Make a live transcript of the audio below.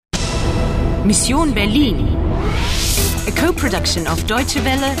Mission Berlin. A co-production of Deutsche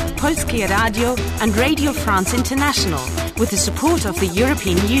Welle, Polskie Radio and Radio France International with the support of the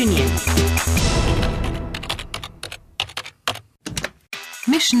European Union.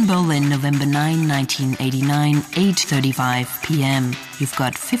 Mission Berlin, November 9, 1989, 8:35 p.m. You've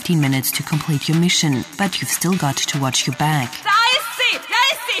got 15 minutes to complete your mission, but you've still got to watch your back. Da ist sie!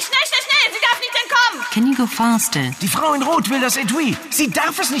 Schnell, schnell, schnell! Sie darf nicht entkommen! Can you go faster? Die Frau in Rot will das Etui. Sie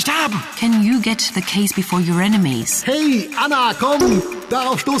darf es nicht haben. Can you get to the case before your enemies? Hey, Anna, komm!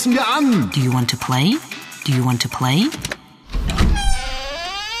 Darauf stoßen wir an! Do you want to play? Do you want to play?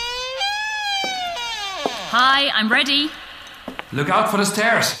 Hi, I'm ready. Look out for the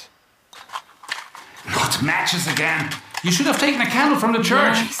stairs. Not matches again. You should have taken a candle from the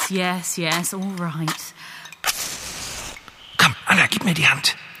church. Yes, all right. Komm, Anna, gib mir die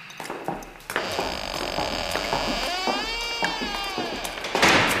Hand.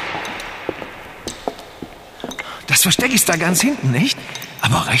 Das Versteck ist da ganz hinten, nicht?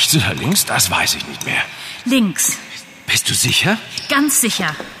 Aber rechts oder links, das weiß ich nicht mehr. Links. Bist du sicher? Ganz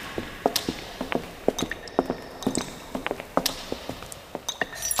sicher.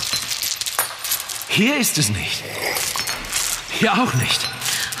 Hier ist es nicht. Hier auch nicht.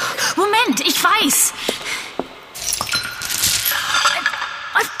 Moment, ich weiß.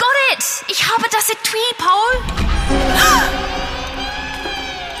 I've got it. Ich habe das Etui, Paul.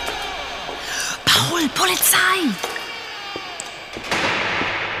 Paul, Polizei.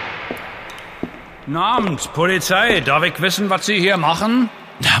 Guten Abend, Polizei. Darf ich wissen, was Sie hier machen?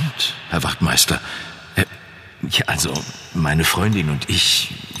 Guten Abend, Herr Wachtmeister. Ja, also, meine Freundin und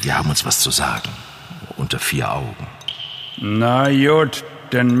ich, wir haben uns was zu sagen. Unter 4 Augen. Na gut,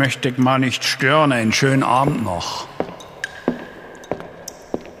 dann möchte ich mal nicht stören. Einen schönen Abend noch.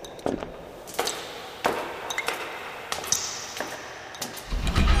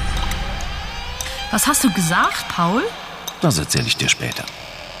 Was hast du gesagt, Paul? Das erzähle ich dir später.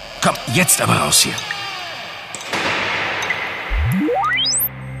 Komm, jetzt aber raus hier.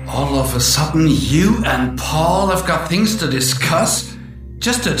 All of a sudden, you and Paul have got things to discuss?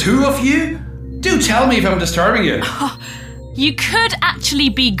 Just the two of you? Do tell me if I'm disturbing you. You could actually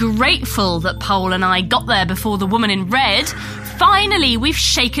be grateful that Paul and I got there before the woman in red. Finally, we've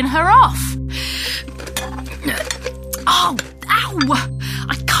shaken her off. Oh, ow!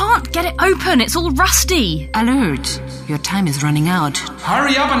 I can't get it open. It's all rusty. Alert! Your time is running out.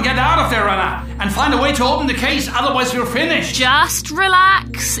 Hurry up and get out of there, Anna. And find a way to open the case, otherwise we're finished. Just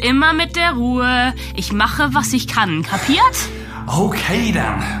relax. Immer mit der Ruhe. Ich mache, was ich kann. Kapiert? Okay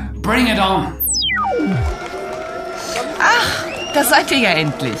then. Bring it on. Ach, da seid ihr ja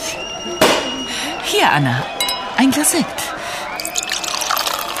endlich. Hier, Anna, ein Glas Sekt.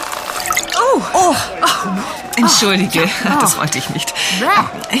 Oh. Entschuldige, das wollte ich nicht.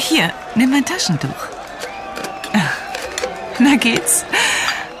 Hier, nimm mein Taschentuch. Na geht's?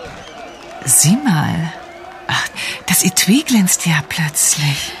 Sieh mal. Ach, das Etui glänzt ja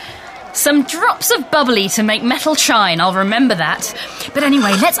plötzlich. Some drops of bubbly to make metal shine. I'll remember that. But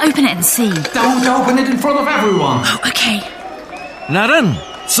anyway, let's open it and see. Don't open it in front of everyone. Oh, okay. Na dann,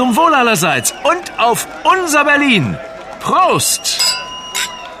 zum Wohl allerseits und auf unser Berlin. Prost!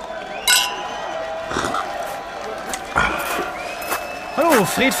 Hallo,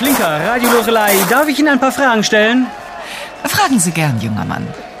 Fred Flinker, Radio Lorelei. Darf ich Ihnen ein paar Fragen stellen? Fragen Sie gern, junger Mann.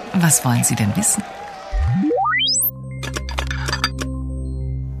 Was wollen Sie denn wissen?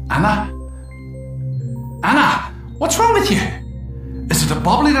 Anna, what's wrong with you? Is it the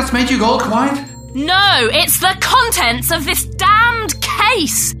bubbly that's made you go all quiet? No, it's the contents of this damned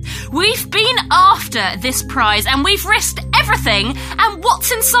case. We've been after this prize and we've risked everything. And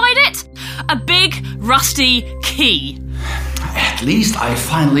what's inside it? A big, rusty key. At least I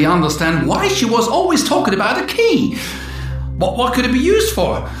finally understand why she was always talking about a key. What could it be used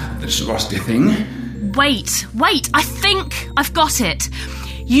for, this rusty thing? Wait, I think I've got it.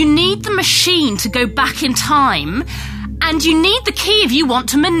 You need the machine to go back in time, and you need the key if you want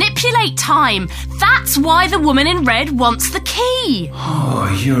to manipulate time. That's why the woman in red wants the key. Oh,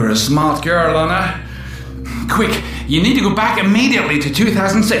 you're a smart girl, Anna. Quick, you need to go back immediately to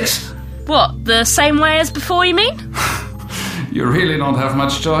 2006. What, the same way as before, you mean? You really don't have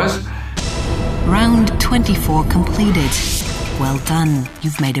much choice. Round 24 completed. Well done.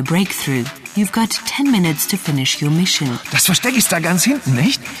 You've made a breakthrough. You've got 10 minutes to finish your mission. Das Versteck ist da ganz hinten,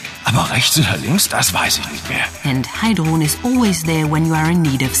 nicht? Aber rechts oder links, das weiß ich nicht mehr. And Heidrun is always there when you are in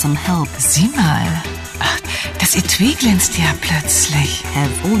need of some help. Sieh mal. Ach, das Etui glänzt ja plötzlich. Have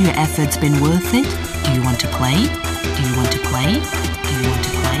all your efforts been worth it? Do you want to play? Do you want to play? Do you want to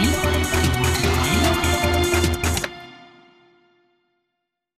play?